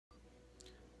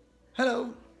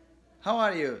Hello, how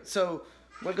are you?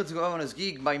 Welcome to Vamonos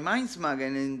Geek by Mindsmug,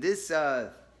 and in this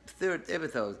third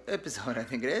episode, I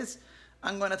think it is,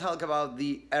 I'm gonna talk about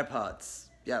the AirPods.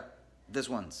 Yep, this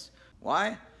ones.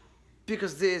 Why?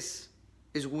 Because this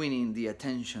is winning the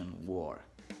attention war.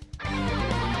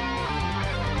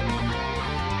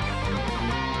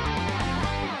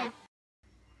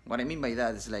 What I mean by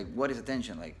that is like, what is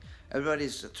attention? Like,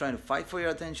 everybody's trying to fight for your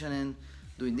attention and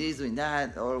doing this, doing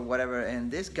that, or whatever.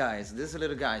 And this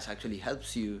little guys actually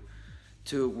helps you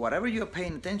to whatever you're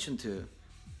paying attention to,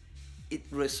 it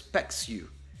respects you.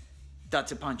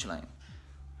 That's a punchline.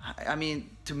 I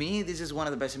mean, to me, this is one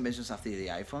of the best inventions after the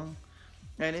iPhone.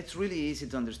 And it's really easy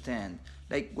to understand.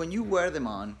 Like, when you wear them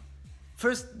on,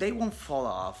 first, they won't fall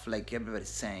off like everybody's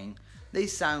saying. They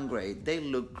sound great, they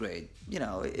look great. You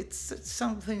know, it's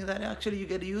something that actually you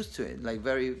get used to it, like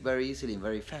very, very easily and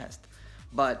very fast.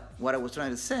 But what I was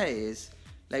trying to say is,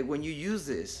 like, when you use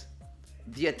this,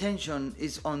 the attention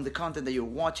is on the content that you're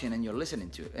watching and you're listening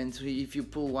to. And so if you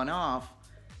pull one off,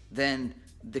 then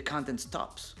the content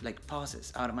stops, like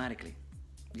pauses automatically.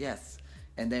 Yes.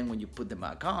 And then when you put them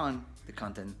back on, the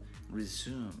content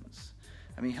resumes.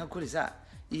 I mean, how cool is that?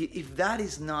 If that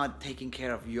is not taking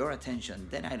care of your attention,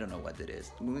 then I don't know what it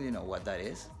is. You know what that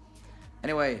is?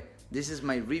 Anyway, this is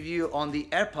my review on the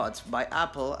AirPods by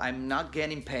Apple. I'm not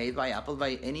getting paid by Apple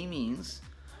by any means,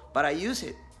 but I use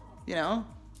it, you know?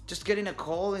 Just getting a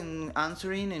call and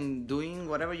answering and doing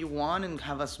whatever you want and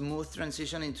have a smooth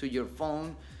transition into your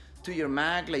phone, to your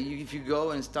Mac. Like if you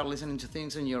go and start listening to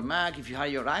things on your Mac, if you have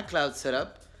your iCloud set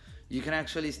up, you can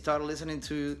actually start listening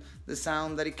to the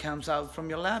sound that it comes out from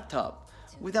your laptop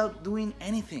without doing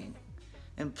anything.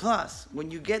 And plus,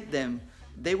 when you get them,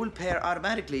 they will pair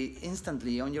automatically,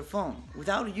 instantly on your phone,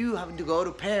 without you having to go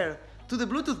to pair to the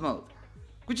Bluetooth mode,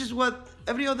 which is what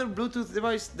every other Bluetooth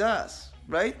device does,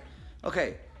 right?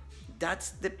 Okay,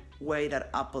 that's the way that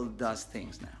Apple does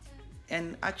things now.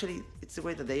 And actually, it's the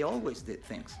way that they always did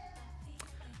things.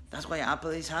 That's why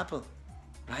Apple is Apple,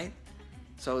 right?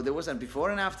 So there was a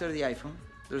before and after the iPhone,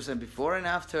 there's a before and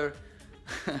after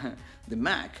the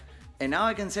Mac, and now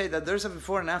I can say that there's a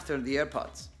before and after the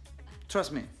AirPods.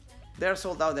 Trust me, they're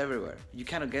sold out everywhere. You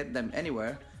cannot get them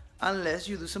anywhere unless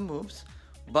you do some moves,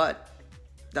 but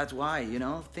that's why, you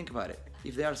know, think about it.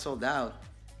 If they are sold out,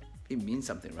 it means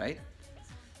something, right?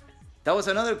 That was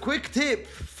another quick tip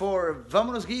for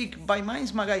Vamonos Geek by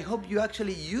Mindsmug. I hope you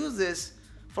actually use this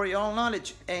for your own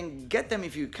knowledge and get them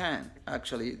if you can.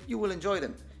 Actually, you will enjoy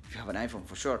them if you have an iPhone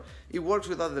for sure. It works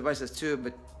with other devices too,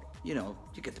 but you know,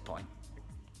 you get the point.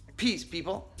 Peace,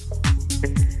 people.